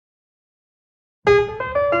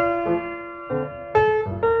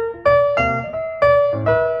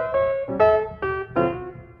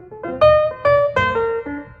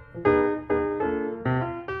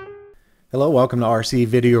Hello, welcome to RC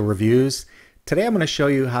Video Reviews. Today I'm going to show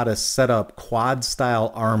you how to set up quad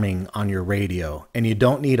style arming on your radio, and you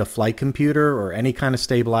don't need a flight computer or any kind of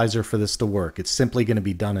stabilizer for this to work. It's simply going to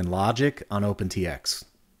be done in Logic on OpenTx.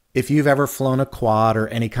 If you've ever flown a quad or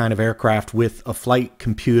any kind of aircraft with a flight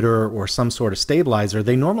computer or some sort of stabilizer,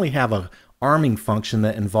 they normally have a arming function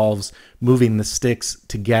that involves moving the sticks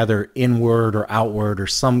together inward or outward or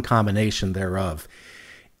some combination thereof.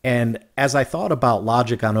 And as I thought about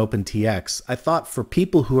Logic on OpenTx, I thought for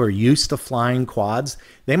people who are used to flying quads,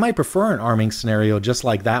 they might prefer an arming scenario just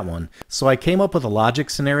like that one. So I came up with a Logic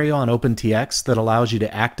scenario on OpenTx that allows you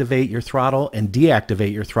to activate your throttle and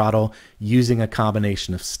deactivate your throttle using a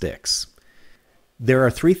combination of sticks. There are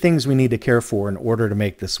three things we need to care for in order to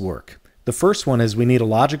make this work. The first one is we need a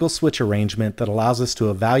logical switch arrangement that allows us to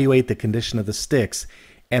evaluate the condition of the sticks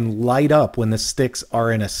and light up when the sticks are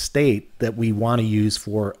in a state that we want to use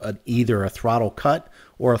for either a throttle cut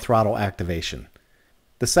or a throttle activation.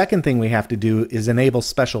 The second thing we have to do is enable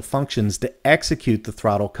special functions to execute the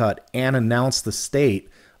throttle cut and announce the state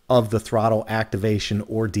of the throttle activation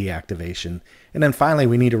or deactivation. And then finally,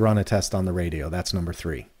 we need to run a test on the radio. That's number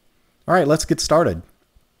 3. All right, let's get started.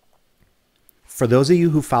 For those of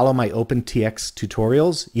you who follow my OpenTx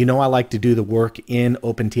tutorials, you know I like to do the work in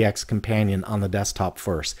OpenTx Companion on the desktop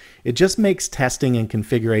first. It just makes testing and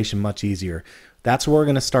configuration much easier. That's where we're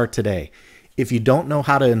going to start today. If you don't know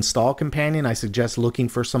how to install Companion, I suggest looking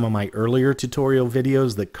for some of my earlier tutorial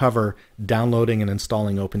videos that cover downloading and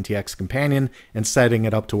installing OpenTx Companion and setting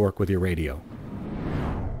it up to work with your radio.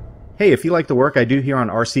 Hey, if you like the work I do here on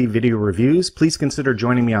RC Video Reviews, please consider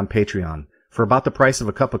joining me on Patreon. For about the price of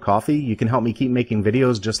a cup of coffee, you can help me keep making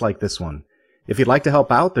videos just like this one. If you'd like to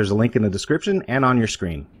help out, there's a link in the description and on your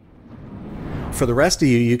screen. For the rest of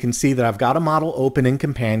you, you can see that I've got a model open in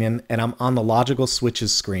Companion and I'm on the logical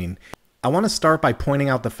switches screen. I want to start by pointing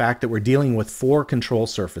out the fact that we're dealing with 4 control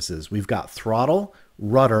surfaces. We've got throttle,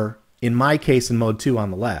 rudder, in my case in mode 2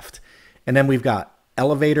 on the left, and then we've got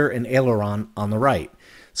elevator and aileron on the right.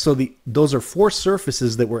 So those are 4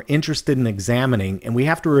 surfaces that we're interested in examining, and we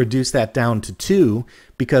have to reduce that down to 2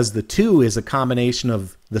 because the 2 is a combination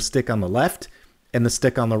of the stick on the left and the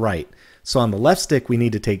stick on the right. So on the left stick, we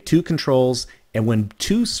need to take 2 controls, and when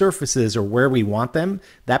 2 surfaces are where we want them,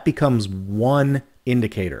 that becomes 1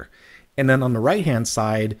 indicator. And then on the right-hand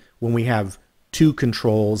side, when we have 2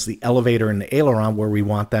 controls, the elevator and the aileron where we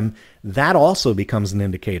want them, that also becomes an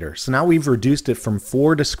indicator. So now we've reduced it from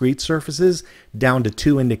 4 discrete surfaces down to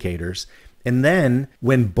 2 indicators. And then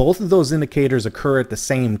when both of those indicators occur at the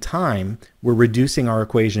same time, we're reducing our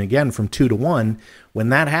equation again from 2 to 1. When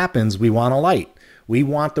that happens, we want a light. We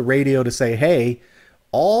want the radio to say, hey,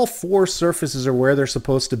 all 4 surfaces are where they're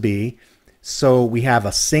supposed to be. So we have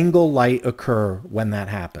a single light occur when that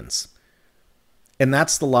happens. And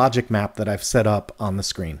that's the logic map that I've set up on the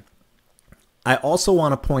screen. I also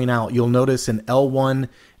want to point out, you'll notice in L1,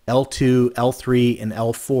 L2, L3, and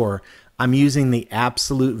L4, I'm using the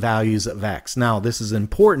absolute values of X. Now, this is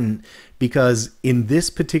important because in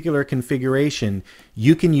this particular configuration,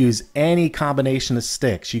 you can use any combination of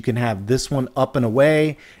sticks. You can have this one up and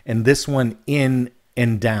away and this one in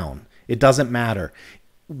and down. It doesn't matter.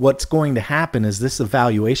 What's going to happen is this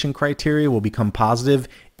evaluation criteria will become positive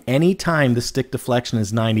anytime the stick deflection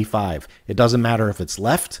is 95. It doesn't matter if it's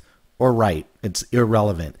left or right. It's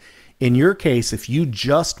irrelevant. In your case, if you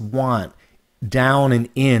just want down and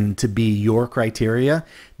in to be your criteria,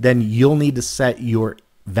 then you'll need to set your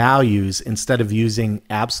values, instead of using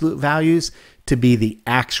absolute values, to be the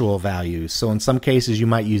actual values. So in some cases you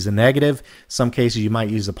might use a negative, some cases you might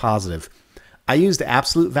use a positive. I used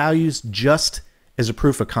absolute values just as a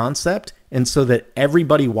proof of concept and so that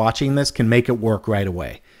everybody watching this can make it work right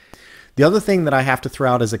away. The other thing that I have to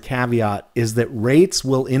throw out as a caveat is that rates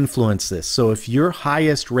will influence this. So if your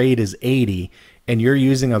highest rate is 80 and you're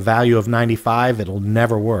using a value of 95, it'll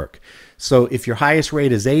never work. So if your highest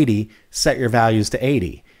rate is 80, set your values to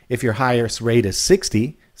 80. If your highest rate is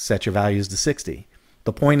 60, set your values to 60.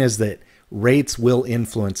 The point is that rates will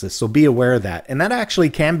influence this, so be aware of that. And that actually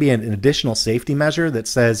can be an additional safety measure that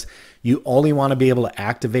says you only want to be able to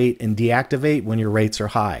activate and deactivate when your rates are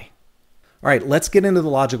high. All right, let's get into the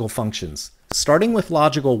logical functions. Starting with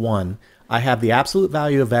logical 1, I have the absolute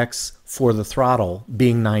value of X for the throttle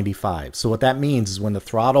being 95. So what that means is when the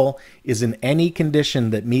throttle is in any condition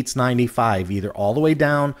that meets 95, either all the way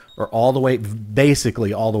down or all the way,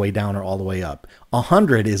 basically all the way down or all the way up.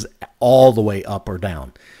 100 is all the way up or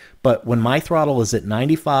down. But when my throttle is at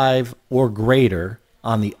 95 or greater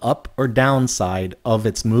on the up or down side of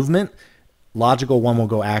its movement, logical 1 will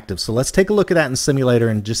go active. So let's take a look at that in simulator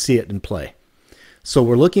and just see it in play. So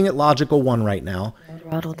we're looking at logical 1 right now.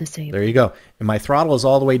 Throttle disabled. There you go. And my throttle is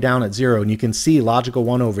all the way down at 0, and you can see logical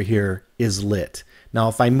 1 over here is lit. Now,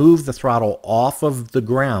 if I move the throttle off of the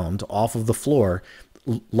ground, off of the floor,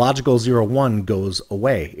 logical 01 goes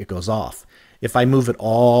away. It goes off. If I move it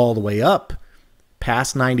all the way up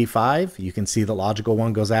past 95, you can see the logical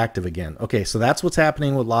 1 goes active again. Okay, so that's what's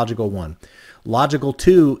happening with logical 1. Logical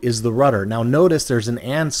 2 is the rudder. Now notice there's an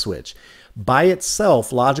AND switch. By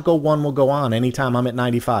itself, logical 1 will go on anytime I'm at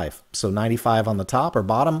 95. So 95 on the top or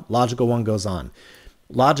bottom, logical 1 goes on.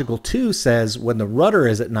 Logical 2 says when the rudder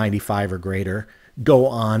is at 95 or greater, go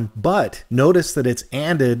on, but notice that it's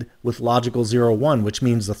ANDed with logical 01, which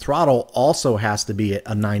means the throttle also has to be at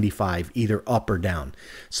a 95, either up or down.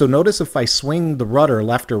 So notice if I swing the rudder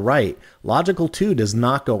left or right, logical 2 does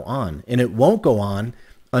not go on, and it won't go on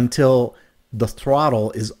until the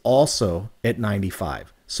throttle is also at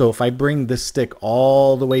 95. So if I bring this stick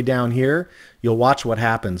all the way down here, you'll watch what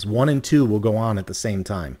happens. 1 and 2 will go on at the same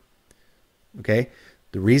time. Okay?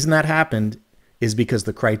 The reason that happened is because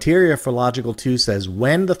the criteria for logical 2 says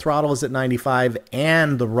when the throttle is at 95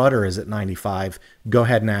 and the rudder is at 95, go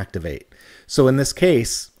ahead and activate. So in this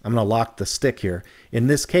case, I'm going to lock the stick here. In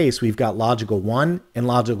this case, we've got logical 1 and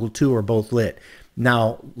logical 2 are both lit.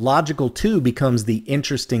 Now, logical 2 becomes the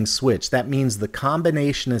interesting switch. That means the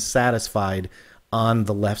combination is satisfied on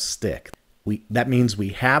the left stick. That means we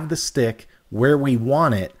have the stick where we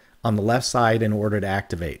want it on the left side in order to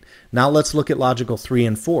activate. Now let's look at logical 3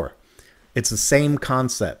 and 4. It's the same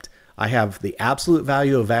concept. I have the absolute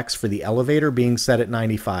value of X for the elevator being set at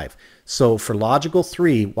 95. So for logical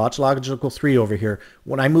 3, watch logical 3 over here.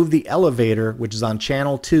 When I move the elevator, which is on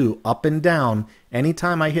channel 2, up and down,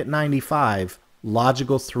 anytime I hit 95,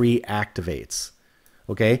 logical 3 activates.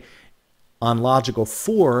 Okay? On logical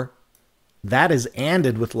 4, that is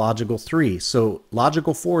ANDed with logical 3. So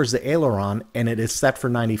logical 4 is the aileron, and it is set for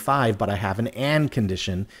 95, but I have an AND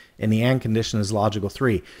condition, and the AND condition is logical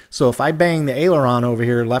 3. So if I bang the aileron over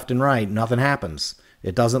here left and right, nothing happens.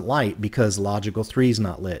 It doesn't light because logical 3 is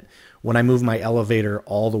not lit. When I move my elevator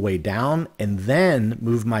all the way down and then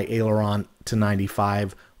move my aileron to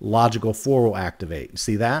 95, logical 4 will activate.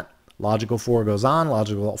 See that? Logical 4 goes on,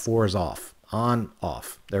 logical 4 is off. On,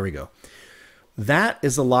 off. There we go. That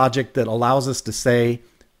is a logic that allows us to say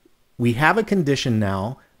we have a condition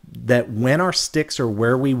now that when our sticks are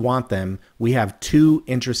where we want them, we have 2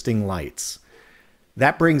 interesting lights.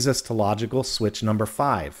 That brings us to logical switch number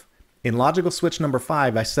 5. In logical switch number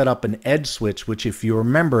 5, I set up an edge switch, which if you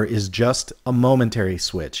remember is just a momentary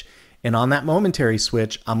switch. And on that momentary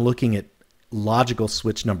switch, I'm looking at logical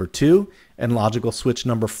switch number 2 and logical switch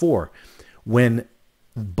number 4. When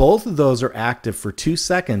both of those are active for 2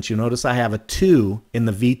 seconds, you notice I have a 2 in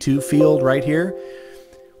the V2 field right here.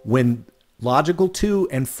 When logical 2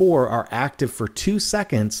 and 4 are active for 2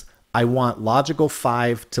 seconds, I want logical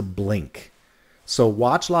 5 to blink. So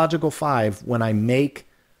watch logical 5 when I make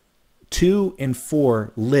 2 and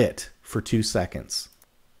 4 lit for 2 seconds.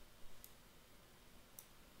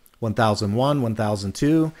 1001,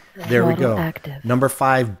 1002, there we go. Active. Number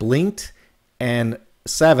 5 blinked, and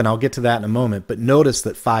 7, I'll get to that in a moment, but notice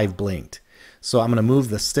that 5 blinked. So I'm going to move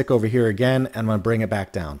the stick over here again, and I'm going to bring it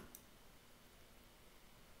back down.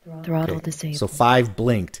 Throttle disabled. So 5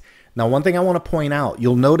 blinked. Now, one thing I want to point out,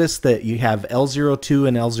 you'll notice that you have L02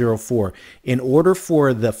 and L04. In order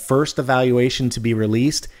for the first evaluation to be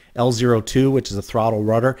released, L02, which is a throttle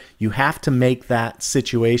rudder, you have to make that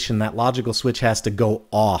situation, that logical switch has to go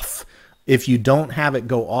off. If you don't have it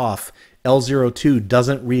go off, L02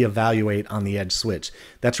 doesn't reevaluate on the edge switch.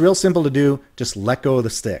 That's real simple to do. Just let go of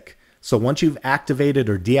the stick. So once you've activated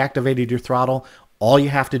or deactivated your throttle, all you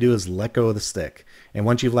have to do is let go of the stick. And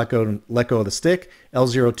once you've let go of the stick,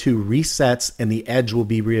 L02 resets and the edge will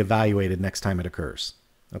be reevaluated next time it occurs.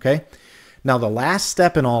 Okay? Now the last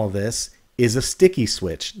step in all of this is a sticky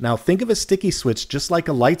switch. Now think of a sticky switch just like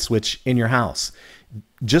a light switch in your house.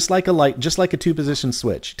 Just like a 2-position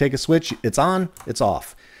switch. Take a switch, it's on, it's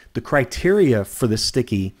off. The criteria for the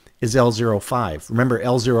sticky is L05. Remember,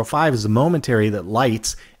 L05 is a momentary that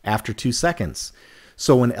lights after 2 seconds.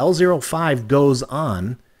 So when L05 goes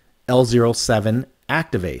on, L07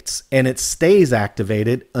 activates, and it stays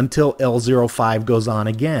activated until L05 goes on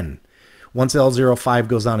again. Once L05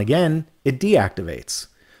 goes on again, it deactivates.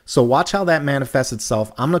 So watch how that manifests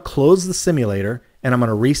itself. I'm going to close the simulator and I'm going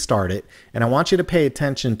to restart it. And I want you to pay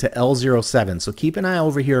attention to L07. So keep an eye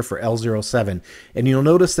over here for L07. And you'll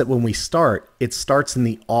notice that when we start, it starts in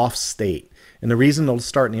the off state. And the reason it'll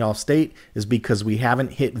start in the off state is because we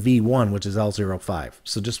haven't hit V1, which is L05.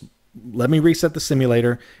 So just let me reset the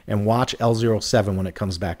simulator and watch L07 when it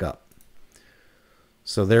comes back up.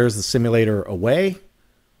 So there's the simulator away.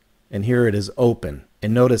 And here it is open.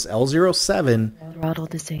 And notice L07, Throttle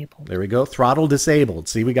disabled. there we go, throttle disabled.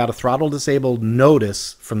 See, we got a throttle disabled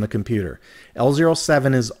notice from the computer.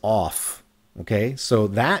 L07 is off. Okay, so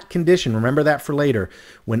that condition, remember that for later.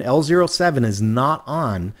 When L07 is not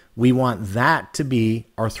on, we want that to be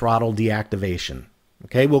our throttle deactivation.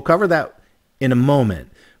 Okay, we'll cover that in a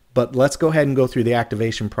moment, but let's go ahead and go through the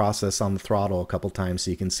activation process on the throttle a couple times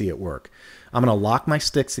so you can see it work. I'm going to lock my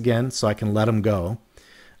sticks again so I can let them go.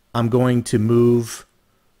 I'm going to move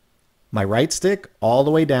my right stick all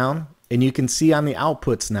the way down, and you can see on the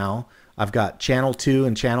outputs now, I've got channel 2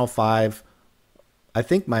 and channel 5. I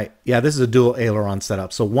think this is a dual aileron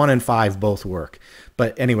setup, so 1 and 5 both work.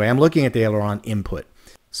 But anyway, I'm looking at the aileron input.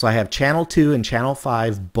 So I have channel 2 and channel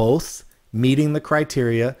 5 both meeting the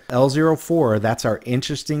criteria. L04, that's our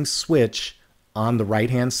interesting switch on the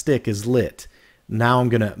right-hand stick, is lit. Now I'm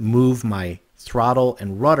going to move my throttle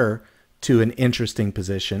and rudder to an interesting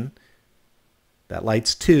position. That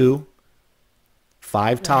light's 2,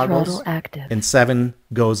 5 toggles, and 7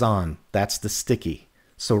 goes on. That's the sticky.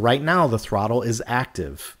 So right now the throttle is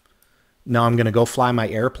active. Now I'm going to go fly my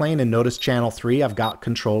airplane, and notice channel 3, I've got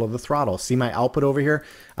control of the throttle. See my output over here?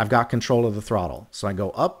 I've got control of the throttle. So I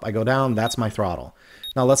go up, I go down, that's my throttle.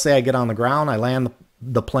 Now let's say I get on the ground, I land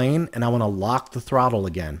the plane, and I want to lock the throttle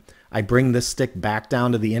again. I bring this stick back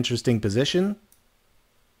down to the interesting position.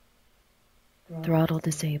 Throttle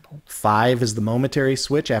disabled. 5 is the momentary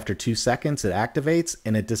switch. After 2 seconds, it activates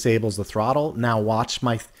and it disables the throttle. Now watch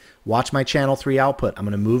my channel 3 output. I'm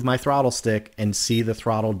going to move my throttle stick and see the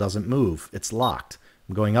throttle doesn't move. It's locked.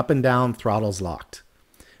 I'm going up and down, throttle's locked.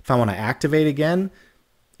 If I want to activate again,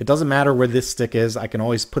 it doesn't matter where this stick is. I can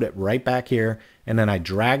always put it right back here, and then I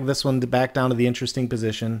drag this one back down to the interesting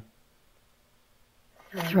position.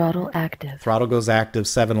 Throttle active. Throttle goes active,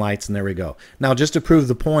 7 lights, and there we go. Now, just to prove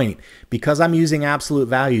the point, because I'm using absolute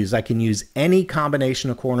values, I can use any combination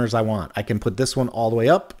of corners I want. I can put this one all the way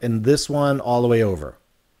up and this one all the way over.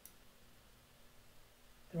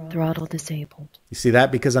 Throttle disabled. You see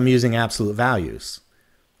that? Because I'm using absolute values.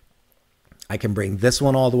 I can bring this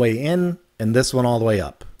one all the way in and this one all the way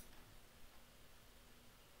up.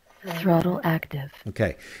 Throttle active.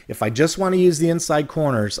 Okay, if I just want to use the inside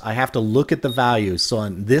corners, I have to look at the values. So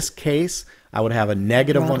in this case, I would have a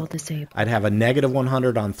negative one. I'd have a negative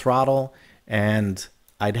 100 on throttle, and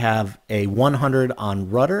I'd have a 100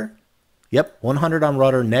 on rudder. Yep, 100 on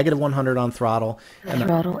rudder, negative 100 on throttle.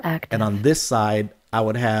 Throttle active. And on this side, I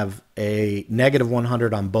would have a negative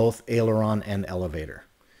 100 on both aileron and elevator.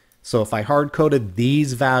 So if I hard-coded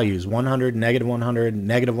these values, 100, negative 100,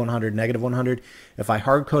 negative 100, negative 100, if I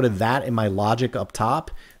hard-coded that in my logic up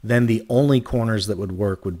top, then the only corners that would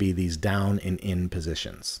work would be these down and in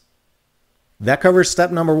positions. That covers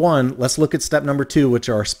step number 1. Let's look at step number 2, which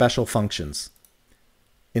are special functions.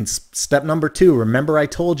 In step number 2, remember I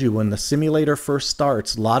told you when the simulator first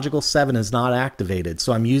starts, logical 7 is not activated.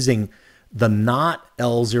 So I'm using the not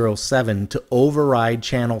L07 to override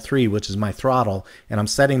channel 3, which is my throttle, and I'm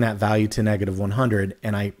setting that value to negative 100,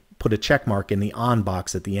 and I put a check mark in the on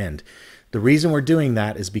box at the end. The reason we're doing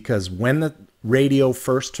that is because when the radio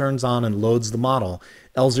first turns on and loads the model,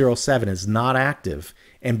 L07 is not active,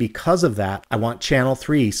 and because of that, I want channel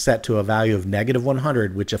 3 set to a value of negative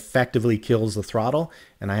 100, which effectively kills the throttle,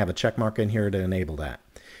 and I have a check mark in here to enable that.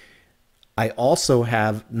 I also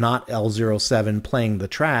have not L07 playing the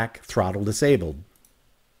track, throttle disabled.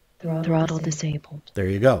 Throttle disabled. There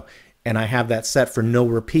you go. And I have that set for no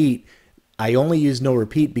repeat. I only use no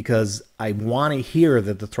repeat because I want to hear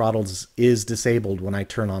that the throttle is disabled when I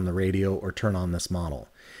turn on the radio or turn on this model.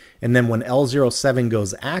 And then when L07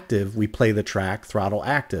 goes active, we play the track, throttle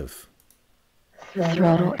active.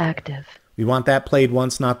 Throttle active. We want that played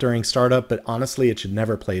once, not during startup, but honestly, it should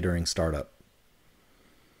never play during startup.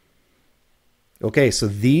 Okay, so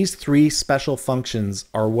these 3 special functions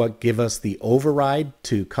are what give us the override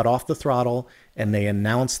to cut off the throttle, and they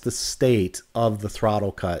announce the state of the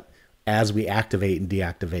throttle cut as we activate and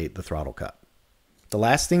deactivate the throttle cut. The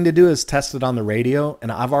last thing to do is test it on the radio,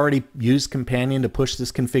 and I've already used Companion to push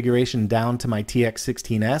this configuration down to my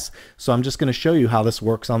TX16S, so I'm just going to show you how this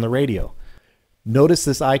works on the radio. Notice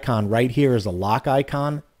this icon right here is a lock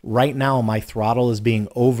icon. Right now my throttle is being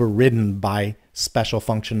overridden by special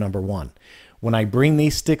function number 1. When I bring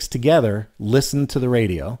these sticks together, listen to the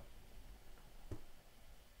radio.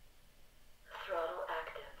 Throttle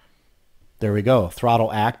active. There we go.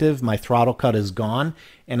 Throttle active. My throttle cut is gone.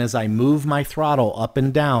 And as I move my throttle up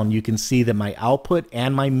and down, you can see that my output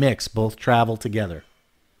and my mix both travel together.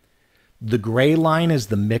 The gray line is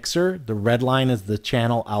the mixer. The red line is the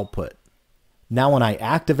channel output. Now when I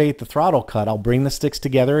activate the throttle cut, I'll bring the sticks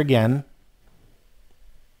together again.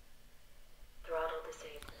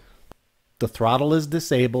 the throttle is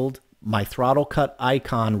disabled, my throttle cut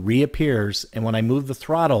icon reappears, and when I move the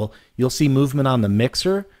throttle, you'll see movement on the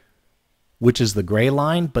mixer, which is the gray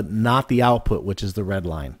line, but not the output, which is the red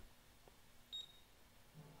line.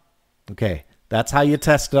 Okay, that's how you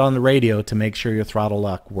test it on the radio to make sure your throttle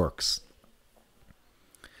lock works.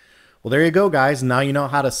 Well, there you go, guys. Now you know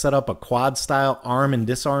how to set up a quad-style arm and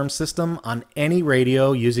disarm system on any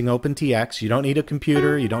radio using OpenTx. You don't need a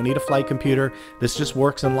computer. You don't need a flight computer. This just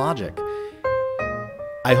works in logic.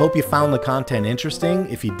 I hope you found the content interesting.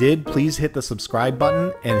 If you did, please hit the subscribe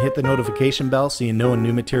button and hit the notification bell so you know when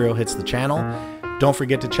new material hits the channel. Don't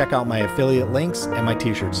forget to check out my affiliate links and my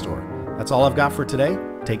t-shirt store. That's all I've got for today.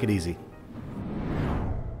 Take it easy.